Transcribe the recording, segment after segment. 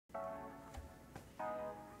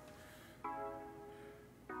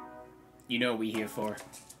You know what we here for.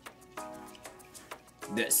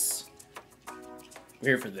 This.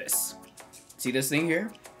 We're here for this. See this thing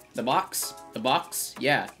here? The box? The box?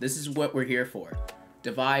 Yeah, this is what we're here for.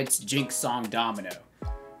 Divide's Jinx song Domino.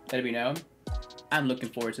 Let it be known, I'm looking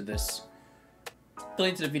forward to this. The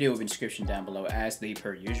link to the video will be in the description down below as they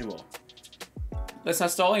per usual. Let's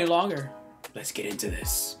not stall any longer. Let's get into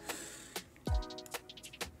this.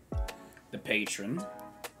 The patron.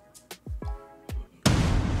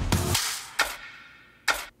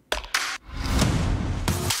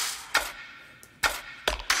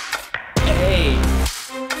 Hey!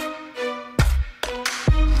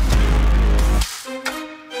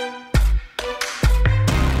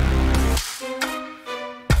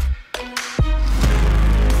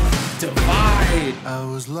 Divide! I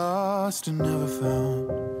was lost and never found.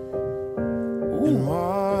 In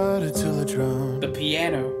water till I drowned. The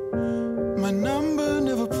piano. My number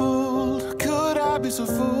never pulled. Could I be so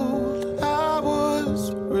fooled? I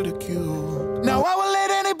was ridiculed. Now I won't let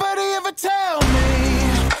anybody ever tell me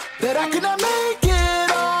that I could not make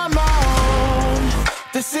it on my own.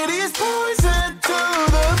 The city is poison to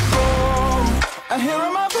the bone. I hear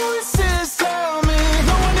all my voices tell me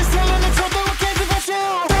no one is telling the truth, no one cares about you.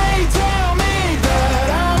 They tell me that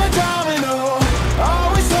I'm a domino,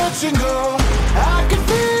 always touch and go. I can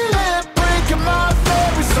feel it breaking my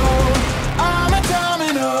very soul. I'm a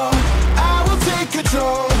domino, I will take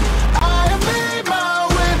control. I have made my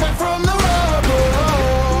way back from the rubble.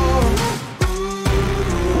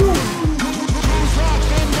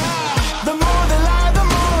 The more they lie, the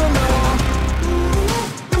more I know.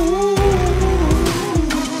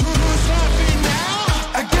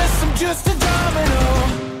 I guess I'm just a domino.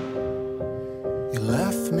 You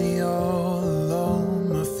left me all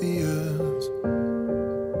alone, my fears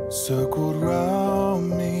circled round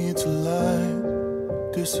me till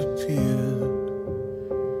I disappeared.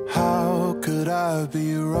 How could I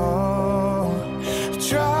be wrong? I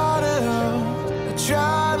tried to help, I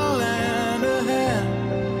tried to lend a hand.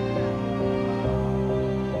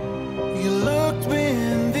 You looked me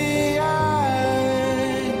in the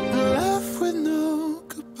eye, left with no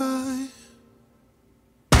goodbye.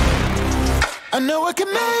 I know I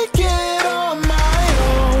can make it on my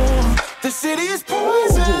own. The city is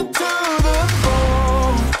poison to the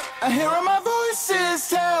bone. I hear all my voices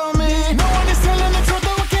tell me no one is telling the truth,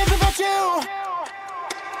 no one cares about you.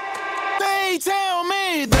 They tell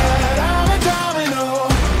me that I'm a domino,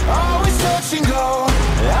 always touch and go.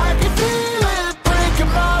 I can feel it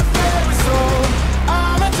breaking my very soul.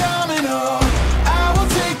 I'm a domino, I will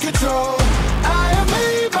take control. I have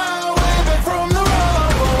made my way back from the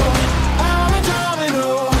rubble. I'm a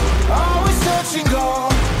domino, always touch and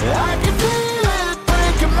go. I can feel it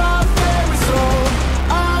breaking my very soul.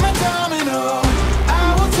 I'm a domino, I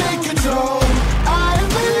will take control. I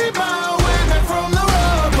have made my way back from the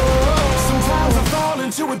rubble. Sometimes I fall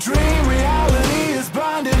into a dream, reality is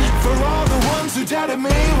blinded. For all the ones who doubted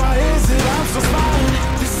me, why is it I'm so smiling?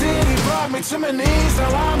 The city brought me to my knees, now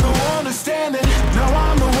I'm the one who's standing. Now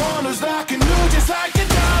I'm the one who's knocking you just like a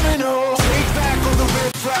domino. Take back all the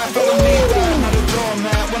riff raff, I don't need that, not a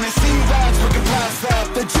doormat. When I see rats looking past that,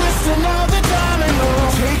 they're just another domino.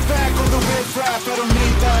 Take back all the riff raff, I don't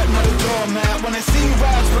need that, not a doormat. When I see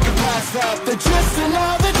rats looking past that, they're just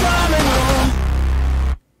another domino.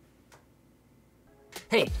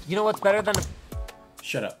 Hey, you know what's better than a...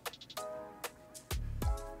 Shut up.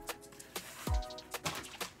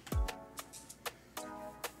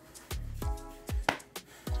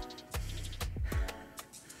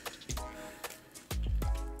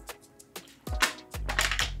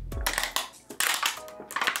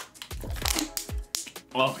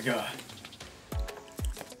 Oh my god.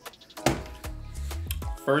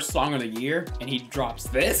 First song of the year, and he drops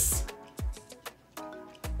this?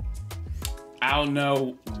 I don't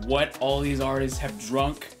know what all these artists have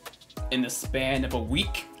drunk in the span of a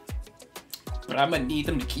week, but I'm gonna need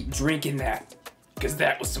them to keep drinking that, because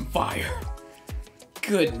that was some fire.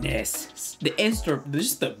 Goodness.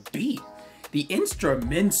 Just the beat. The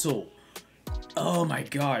instrumental. Oh my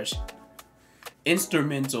gosh.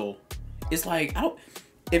 Instrumental. It's like,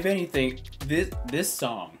 if anything, this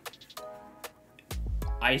song,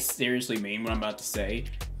 I seriously mean what I'm about to say.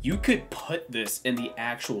 You could put this in the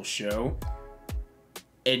actual show,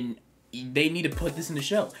 and they need to put this in the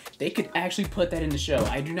show. They could actually put that in the show.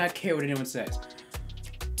 I do not care what anyone says.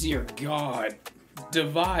 Dear God,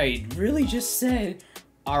 Divide really just said,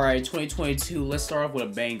 all right, 2022, let's start off with a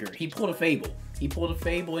banger. He pulled a Fable. He pulled a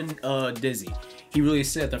Fable and Dizzy. He really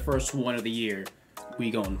said the first one of the year,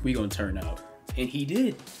 we gonna turn up. And he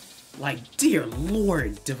did. Like, dear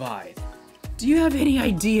Lord, Divide. Do you have any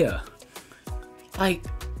idea? Like,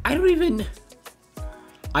 I don't even...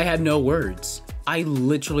 I have no words. I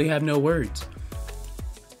literally have no words.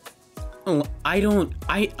 Oh, I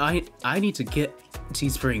need to get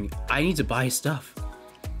Teespring. I need to buy stuff.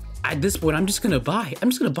 At this point, I'm just gonna buy. I'm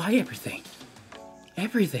just gonna buy everything.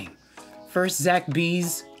 Everything. First Zach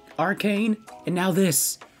B's Arcane, and now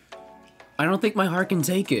this. I don't think my heart can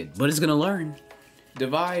take it, but it's gonna learn.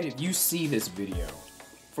 Divide, if you see this video,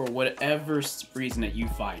 for whatever reason that you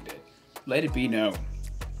find it, let it be known.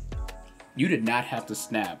 You did not have to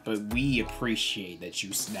snap, but we appreciate that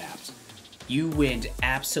you snapped. You went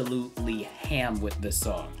absolutely ham with this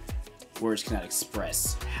song. Words cannot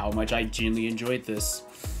express how much I genuinely enjoyed this.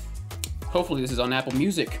 Hopefully this is on Apple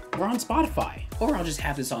Music, or on Spotify, or I'll just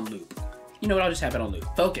have this on loop. You know what, I'll just have it on loop.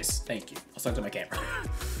 Focus, thank you. I'll start to my camera.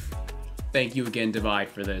 Thank you again, Divide,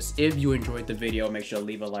 for this. If you enjoyed the video, make sure to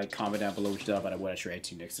leave a like, comment down below what you thought about it, what I should add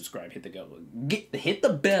to next, subscribe, hit the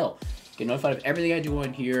bell, get notified of everything I do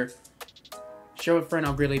on here. Share with a friend,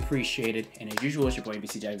 I'll greatly appreciate it. And as usual, it's your boy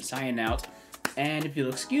NBC Jackson signing out. And if you'll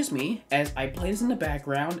excuse me, as I play this in the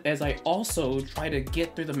background, as I also try to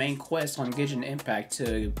get through the main quest on Genshin Impact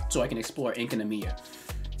so I can explore Ink and Amiya.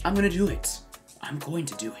 I'm gonna do it. I'm going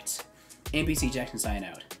to do it. NBC Jackson signing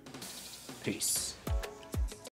out. Peace.